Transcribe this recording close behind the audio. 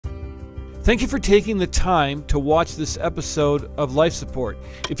Thank you for taking the time to watch this episode of Life Support.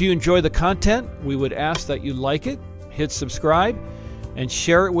 If you enjoy the content, we would ask that you like it, hit subscribe, and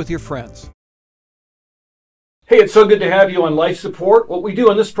share it with your friends. Hey, it's so good to have you on Life Support. What we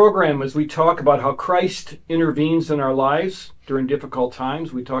do on this program is we talk about how Christ intervenes in our lives during difficult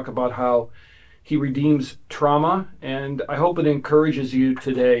times. We talk about how He redeems trauma, and I hope it encourages you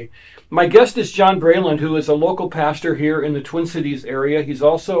today. My guest is John Braland, who is a local pastor here in the Twin Cities area. He's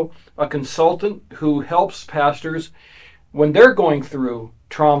also a consultant who helps pastors when they're going through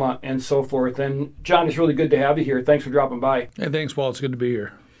trauma and so forth. And John, it's really good to have you here. Thanks for dropping by. Hey, thanks, Paul. It's good to be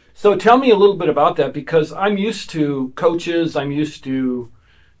here. So tell me a little bit about that, because I'm used to coaches, I'm used to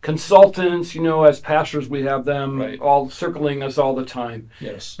consultants, as pastors we have them all circling us all the time.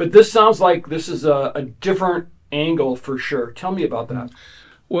 Yes. But this sounds like this is a different angle for sure. Tell me about that.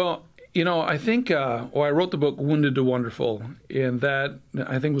 Well, I think I wrote the book Wounded to Wonderful, and that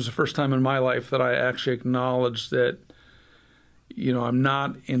I think was the first time in my life that I actually acknowledged that I'm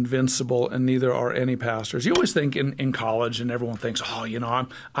not invincible, and neither are any pastors. You always think in college, and everyone thinks, I'm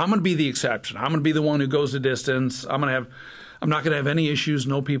going to be the exception. I'm going to be the one who goes the distance. I'm not going to have any issues,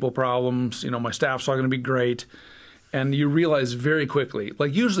 no people problems. My staff's all going to be great. And you realize very quickly,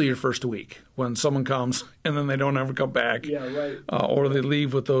 like usually your first week, when someone comes and then they don't ever come back, or they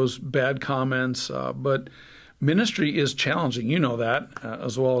leave with those bad comments. But ministry is challenging. You know that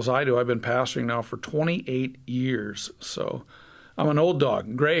as well as I do. I've been pastoring now for 28 years. So I'm an old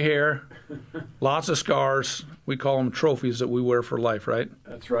dog, gray hair, lots of scars. We call them trophies that we wear for life, right?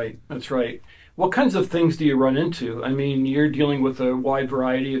 That's right. That's right. What kinds of things do you run into? I mean, you're dealing with a wide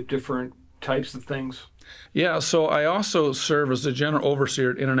variety of different types of things. Yeah, so I also serve as the General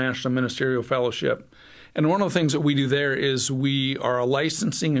Overseer at International Ministerial Fellowship. And one of the things that we do there is we are a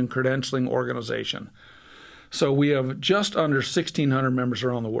licensing and credentialing organization. So we have just under 1,600 members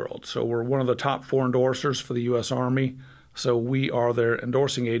around the world. So we're one of the top 4 endorsers for the U.S. Army. So we are their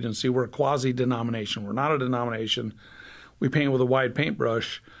endorsing agency. We're a quasi-denomination. We're not a denomination. We paint with a wide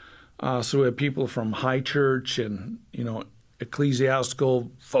paintbrush. So we have people from high church and,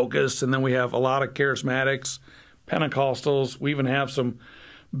 ecclesiastical focus, and then we have a lot of charismatics, Pentecostals. We even have some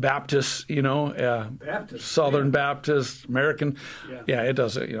Baptists, Southern Baptists, American. Yeah, it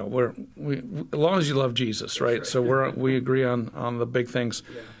does. We as long as you love Jesus, right? So we agree on the big things.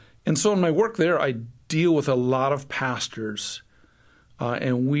 Yeah. And so in my work there, I deal with a lot of pastors,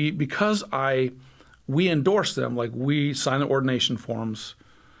 and we endorse them, like we sign the ordination forms.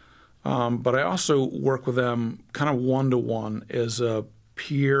 But I also work with them kind of one-to-one as a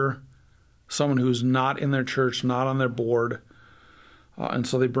peer, someone who's not in their church, not on their board. And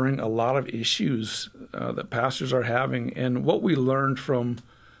so they bring a lot of issues that pastors are having. And what we learned from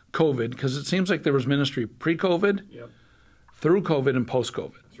COVID, because it seems like there was ministry pre-COVID, through COVID, and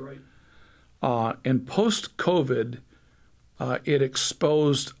post-COVID. That's right. And post-COVID, it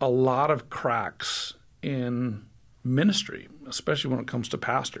exposed a lot of cracks in ministry, especially when it comes to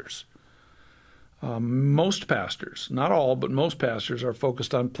pastors. Most pastors, not all, but most pastors are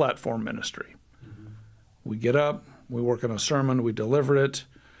focused on platform ministry. Mm-hmm. We get up, we work on a sermon, we deliver it.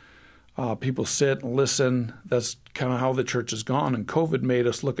 People sit and listen. That's kind of how the church has gone. And COVID made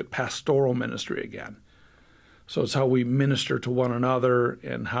us look at pastoral ministry again. So it's how we minister to one another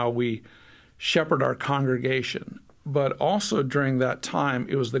and how we shepherd our congregation. But also during that time,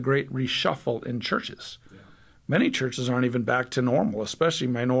 it was the great reshuffle in churches. Yeah. Many churches aren't even back to normal, especially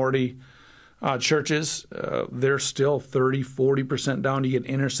minority churches. They're still 30, 40% down. You get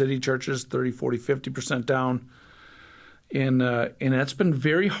inner city churches, 30, 40, 50% down. And that's been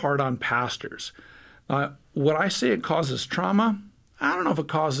very hard on pastors. Would I say it causes trauma? I don't know if it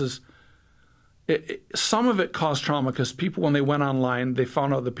causes some of it caused trauma because people, when they went online, they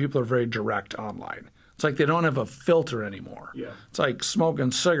found out that people are very direct online. It's like they don't have a filter anymore. Yeah. It's like smoking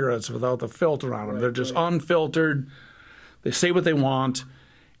cigarettes without the filter on them. They're just unfiltered. They say what they want,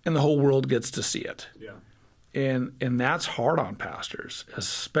 and the whole world gets to see it. Yeah. And that's hard on pastors,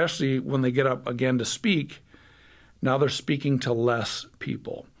 especially when they get up again to speak. Now they're speaking to less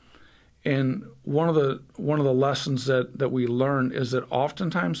people. And one of the lessons that we learn is that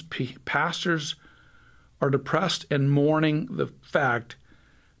oftentimes pastors are depressed and mourning the fact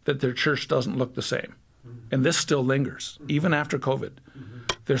that their church doesn't look the same. Mm-hmm. And this still lingers, even after COVID. Mm-hmm.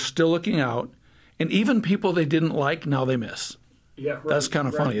 They're still looking out, and even people they didn't like, now they miss. Yeah, right, that's kind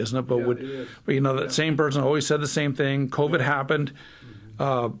of funny, isn't it? But, that same person always said the same thing. COVID happened.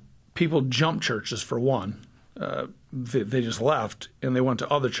 Mm-hmm. People jumped churches, for one. They just left, and they went to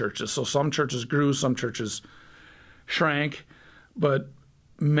other churches. So some churches grew, some churches shrank. But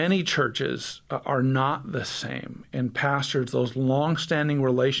many churches are not the same, and pastors, those long-standing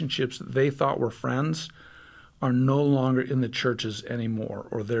relationships that they thought were friends, are no longer in the churches anymore,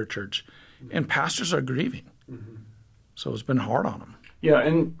 or their church, and pastors are grieving. So it's been hard on them. Yeah,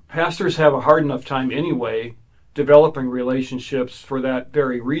 and pastors have a hard enough time anyway developing relationships for that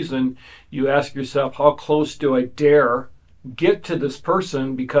very reason. You ask yourself, how close do I dare get to this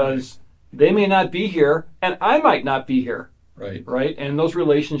person, because they may not be here and I might not be here. Right. And those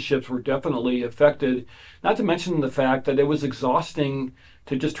relationships were definitely affected, not to mention the fact that it was exhausting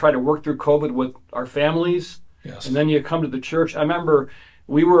to just try to work through COVID with our families. Yes. And then you come to the church. I remember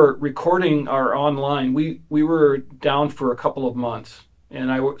we were recording our online. We were down for a couple of months.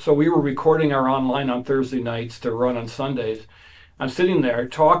 So we were recording our online on Thursday nights to run on Sundays. I'm sitting there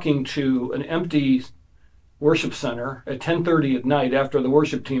talking to an empty worship center at 10:30 at night after the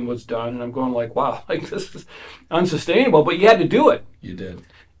worship team was done, and I'm going like, wow, like this is unsustainable, but you had to do it. You did.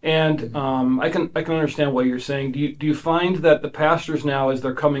 And I can understand what you're saying. Do you find that the pastors now, as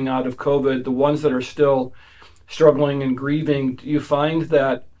they're coming out of COVID, the ones that are still struggling and grieving, do you find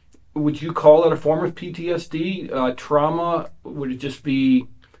that, would you call it a form of PTSD, trauma? Would it just be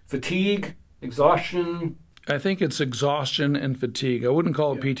fatigue, exhaustion? I think it's exhaustion and fatigue. I wouldn't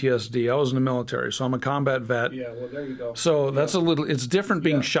call it PTSD. I was in the military, so I'm a combat vet. Yeah, well, there you go. So that's it's different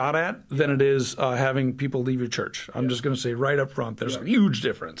being shot at than it is having people leave your church. I'm just going to say right up front, there's a huge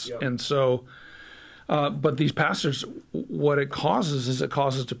difference. And so, but these pastors, what it causes is it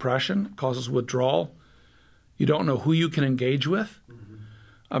causes depression, it causes withdrawal. You don't know who you can engage with,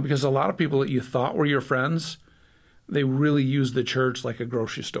 because a lot of people that you thought were your friends, they really used the church like a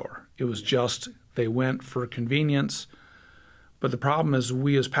grocery store. It was just, they went for convenience. But the problem is,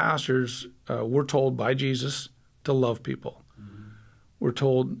 we as pastors, we're told by Jesus to love people. We're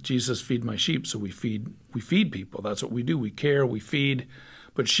told, Jesus, feed my sheep, so we feed people. That's what we do. We care, we feed.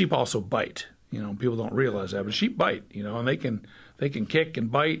 But sheep also bite. You know, people don't realize that, but sheep bite. You know, and they can kick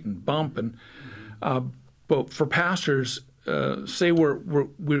and bite and bump. And but for pastors, say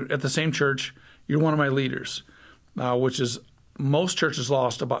we're at the same church. You're one of my leaders, which is, most churches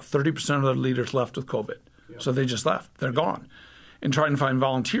lost about 30% of their leaders left with COVID. So they just left. They're gone. And trying to find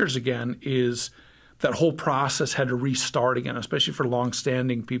volunteers again is, that whole process had to restart again, especially for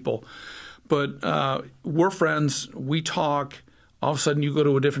long-standing people. But we're friends. We talk. All of a sudden, you go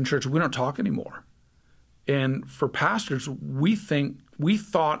to a different church. We don't talk anymore. And for pastors, we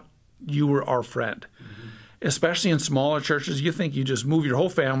thought you were our friend. Especially in smaller churches, you think you just move your whole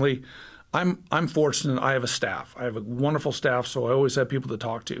family. I'm fortunate. I have a staff. I have a wonderful staff, so I always have people to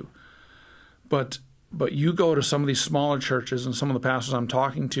talk to. But you go to some of these smaller churches, and some of the pastors I'm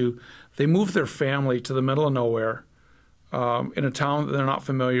talking to, they move their family to the middle of nowhere, in a town that they're not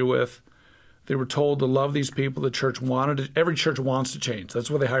familiar with. They were told to love these people. The church every church wants to change. That's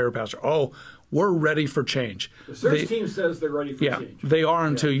why they hire a pastor. Oh, we're ready for change. The search team says they're ready for change. Yeah, they are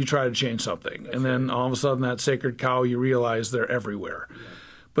until you try to change something. That's then all of a sudden, that sacred cow, you realize they're everywhere. Yeah.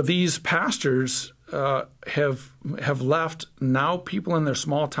 But these pastors have left. Now people in their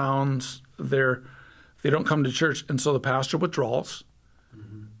small towns, they don't come to church, and so the pastor withdraws.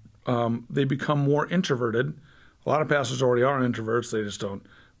 They become more introverted. A lot of pastors already are introverts. They just don't.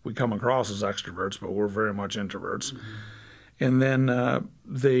 We come across as extroverts, but we're very much introverts. And then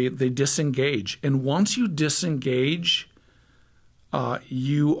they disengage. And once you disengage,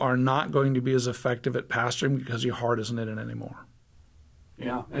 you are not going to be as effective at pastoring, because your heart isn't in it anymore.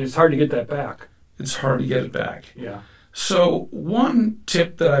 Yeah, and it's hard to get that back. It's hard to get it back. Yeah. So one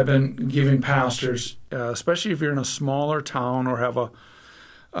tip that I've been giving pastors, especially if you're in a smaller town or have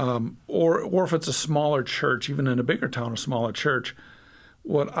or if it's a smaller church, even in a bigger town, a smaller church,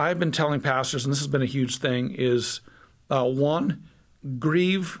 what I've been telling pastors, and this has been a huge thing, is one,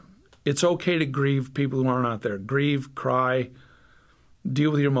 grieve. It's okay to grieve people who aren't out there. Grieve, cry,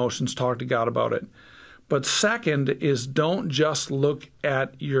 deal with your emotions, talk to God about it. But second is, don't just look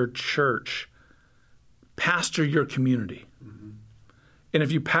at your church. Pastor your community. And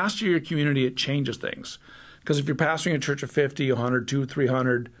if you pastor your community, it changes things. Because if you're pastoring a church of 50, 100, 200,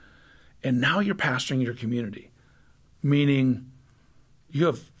 300, and now you're pastoring your community, meaning you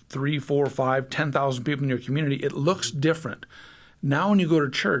have 3, 4, 5, 10,000 people in your community, it looks different. Now when you go to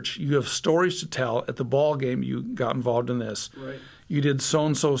church, you have stories to tell. At the ball game, you got involved in this. Right. You did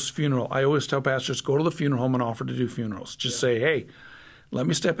so-and-so's funeral. I always tell pastors, go to the funeral home and offer to do funerals. Just say, hey, let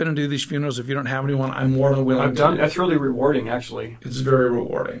me step in and do these funerals. If you don't have anyone, I'm more than willing to. That's really rewarding, actually. It's very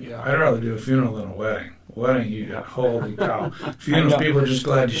rewarding. Yeah. I'd rather do a funeral than a wedding. Wedding, you got, holy cow. Funerals, people are just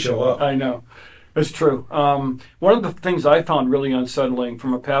glad you show up. I know. It's true. One of the things I found really unsettling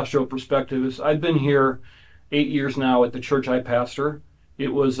from a pastoral perspective is, I've been here 8 years now at the church I pastor.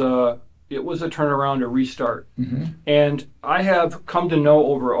 it was a turnaround, a restart. And I have come to know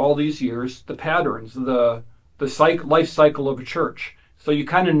over all these years the patterns, the life cycle of a church. So you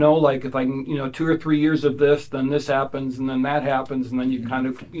kind of know, like, if I can, 2 or 3 years of this, then this happens, and then that happens, and then you kind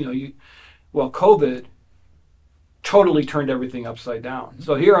of, well, COVID totally turned everything upside down.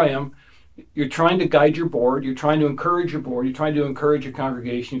 So here I am. You're trying to guide your board. You're trying to encourage your board. You're trying to encourage your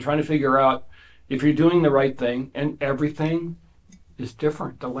congregation. You're trying to figure out if you're doing the right thing, and everything is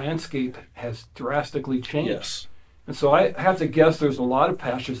different. The landscape has drastically changed. Yes. And so I have to guess there's a lot of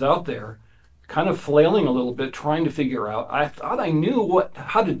pastors out there kind of flailing a little bit, trying to figure out, I thought I knew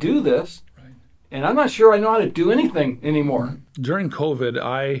how to do this, right, and I'm not sure I know how to do anything anymore. During COVID,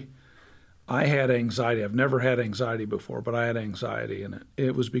 I had anxiety. I've never had anxiety before, but I had anxiety, and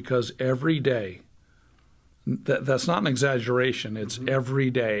it was because every day, that's not an exaggeration, it's every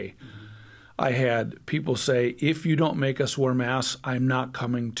day, I had people say, if you don't make us wear masks, I'm not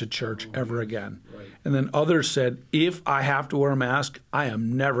coming to church ever again. Right. And then others said, if I have to wear a mask, I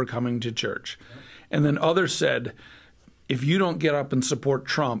am never coming to church. Right. And then others said, if you don't get up and support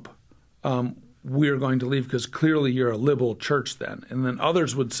Trump, we're going to leave because clearly you're a liberal church then. And then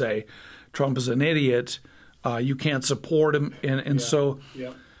others would say, Trump is an idiot, you can't support him. And so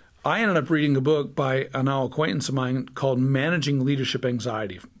I ended up reading a book by a now acquaintance of mine called Managing Leadership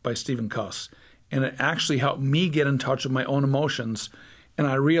Anxiety by Stephen Cuss. And it actually helped me get in touch with my own emotions. And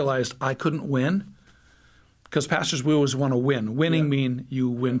I realized I couldn't win, because pastors, we always want to win. Winning mean you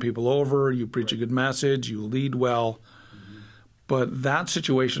win people over, you preach a good message, you lead well. But that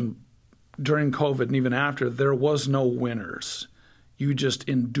situation during COVID and even after, there was no winners. You just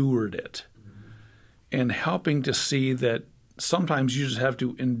endured it. And helping to see that sometimes you just have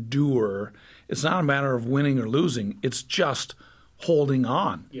to endure. It's not a matter of winning or losing. It's just holding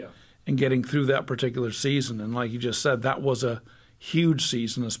on and getting through that particular season. And like you just said, that was a huge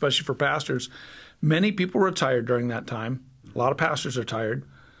season, especially for pastors. Many people retired during that time. A lot of pastors are tired.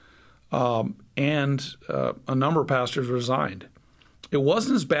 And a number of pastors resigned. It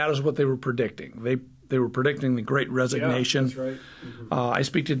wasn't as bad as what they were predicting. They were predicting the Great Resignation. Yeah, that's right. I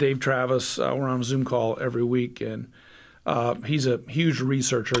speak to Dave Travis. We're on a Zoom call every week, and he's a huge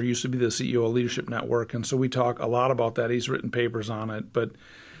researcher. He used to be the CEO of Leadership Network, and so we talk a lot about that. He's written papers on it. But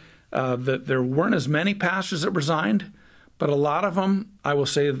that there weren't as many pastors that resigned, but a lot of them, I will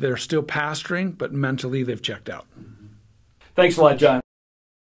say, they're still pastoring, but mentally they've checked out. Thanks a lot, John.